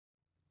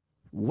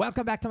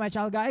Welcome back to my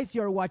channel, guys.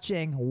 You're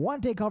watching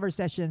One Take Cover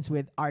Sessions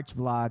with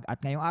ARCHVLOG.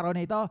 At ngayong araw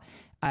na ito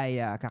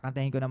ay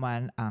kakantahin ko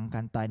naman ang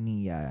kanta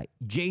ni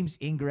James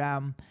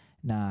Ingram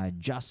na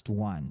Just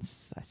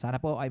Once. Sana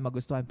po ay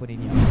magustuhan po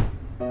ninyo.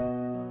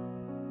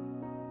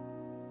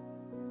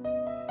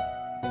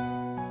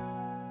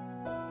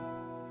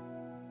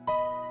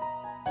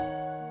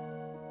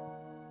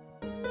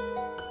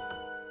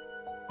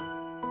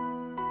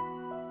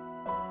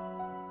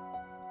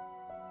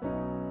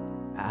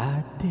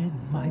 I did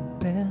my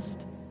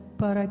best,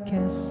 but I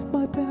guess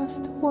my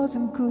best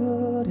wasn't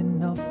good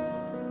enough.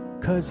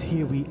 'Cause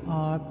here we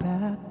are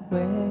back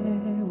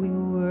where we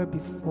were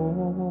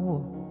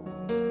before.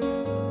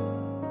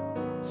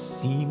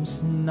 Seems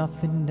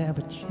nothing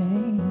ever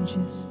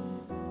changes.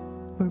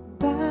 We're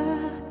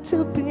back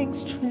to being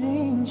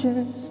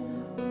strangers,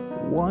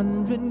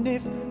 wondering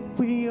if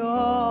we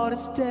ought to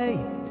stay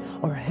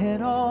or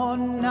head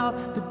on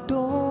out the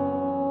door.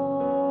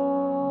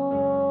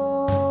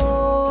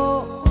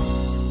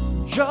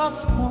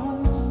 Just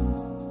once,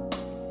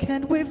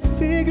 can't we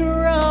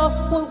figure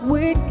out what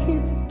we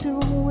keep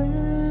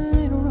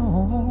doing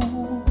wrong?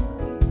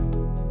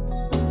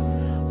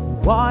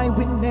 Why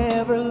we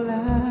never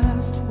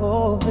last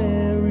for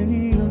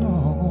very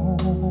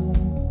long?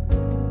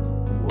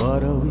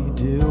 What are we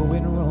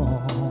doing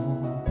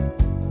wrong?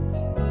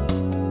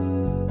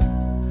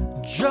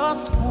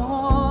 Just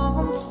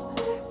once,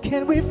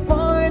 can we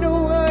find a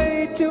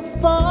way to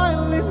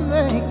finally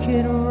make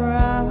it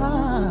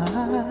right?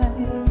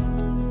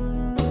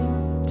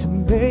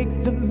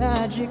 Make the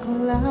magic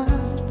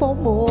last for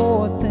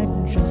more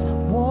than just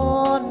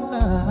one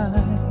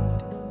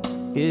night.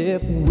 If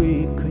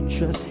we could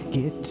just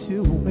get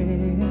to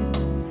it,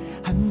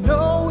 I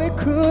know we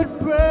could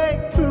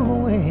break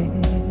through it.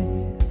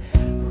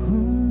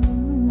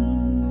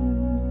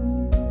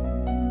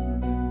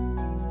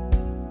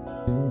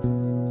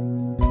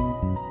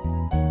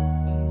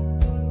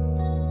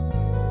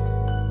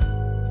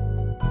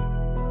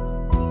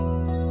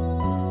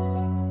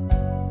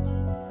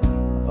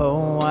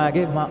 Oh, I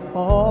gave my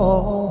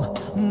all,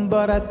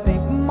 but I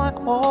think my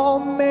all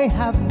may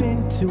have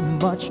been too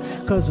much.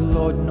 'Cause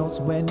Lord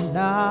knows we're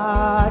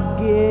not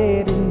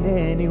getting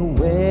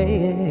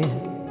anywhere.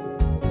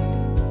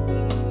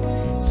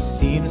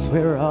 Seems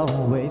we're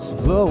always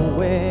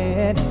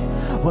blowing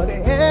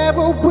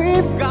whatever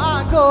we've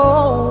got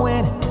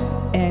going.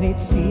 And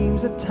it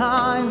seems at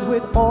times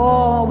with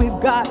all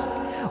we've got,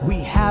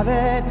 we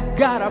haven't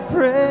got a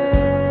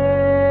prayer.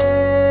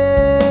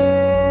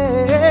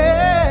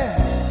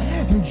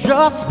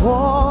 Just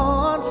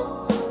once,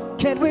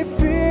 can we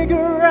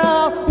figure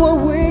out what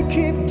we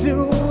keep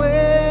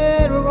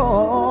doing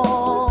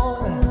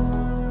wrong?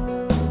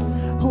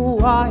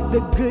 Why the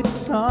good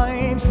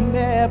times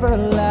never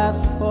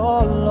last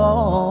for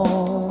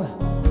long?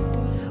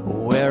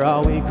 Where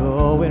are we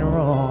going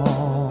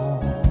wrong?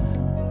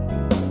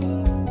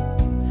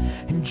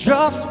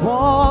 Just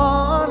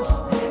once,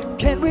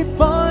 can we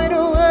find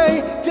a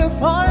way to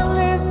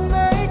finally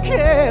make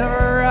it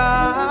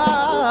right?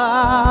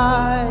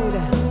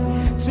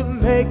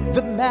 Make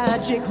the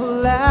magic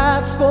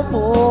last for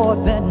more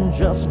than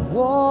just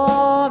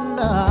one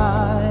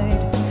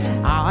night.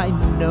 I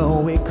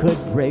know we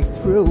could break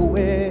through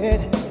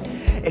it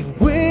if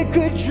we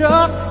could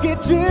just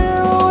get to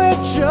it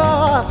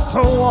just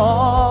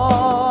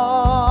once.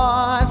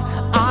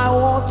 I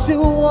want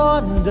to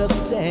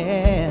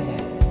understand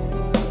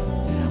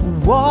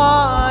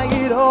why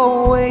it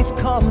always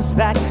comes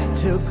back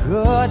to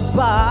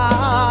goodbye,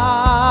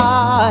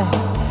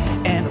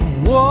 and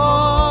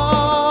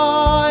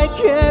why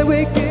can't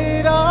we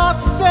get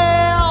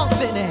ourselves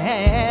in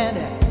hand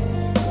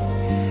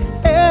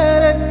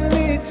and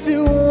admit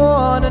to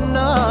one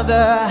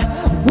another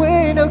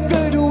we're no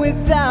good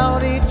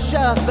without each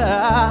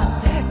other?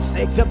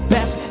 Take the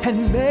best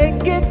and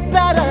make it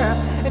better,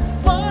 and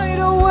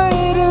find a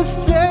way to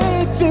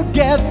stay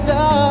together.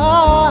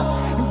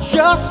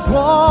 Just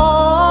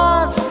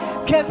once,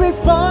 can we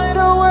find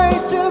a way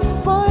to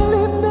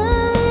finally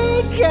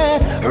make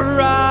it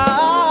right?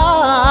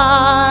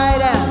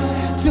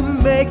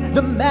 Make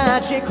the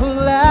magic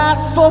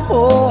last for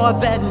more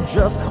than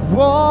just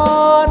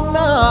one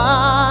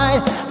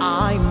night.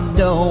 I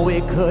know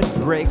we could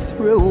break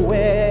through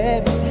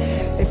it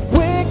if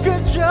we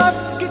could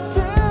just get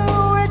to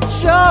it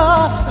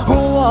just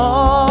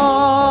once.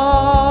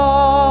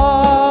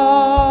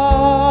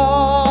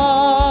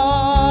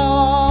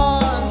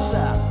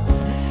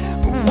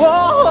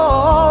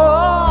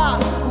 Whoa,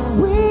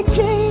 we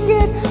can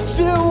get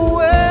to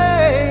it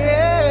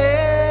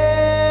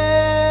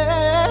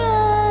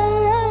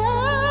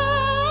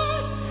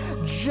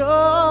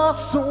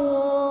just once.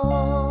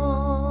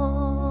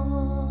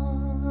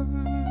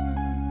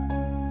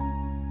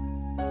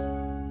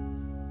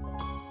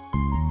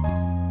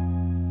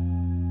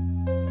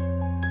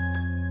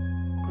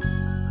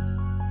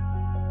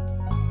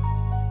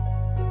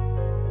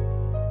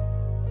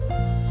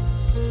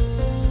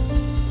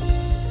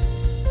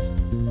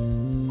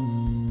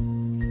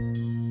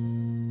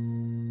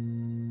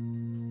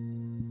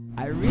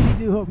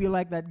 hope you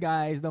like that,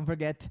 guys. Don't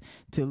forget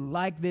to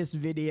like this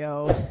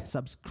video,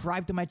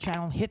 subscribe to my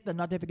channel, hit the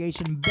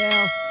notification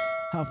bell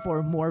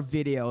for more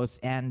videos,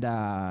 and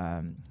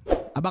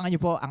abangan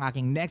nyo po ang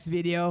aking next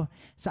video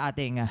sa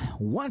ating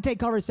One Take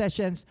Cover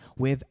Sessions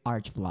with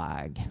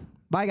ARCHVLOG.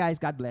 Bye,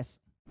 guys. God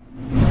bless.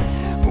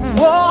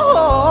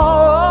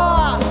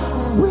 Whoa,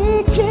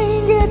 we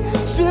can't get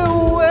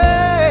to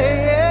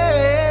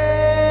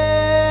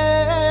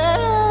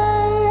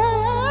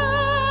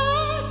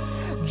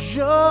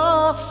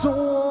just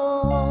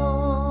one.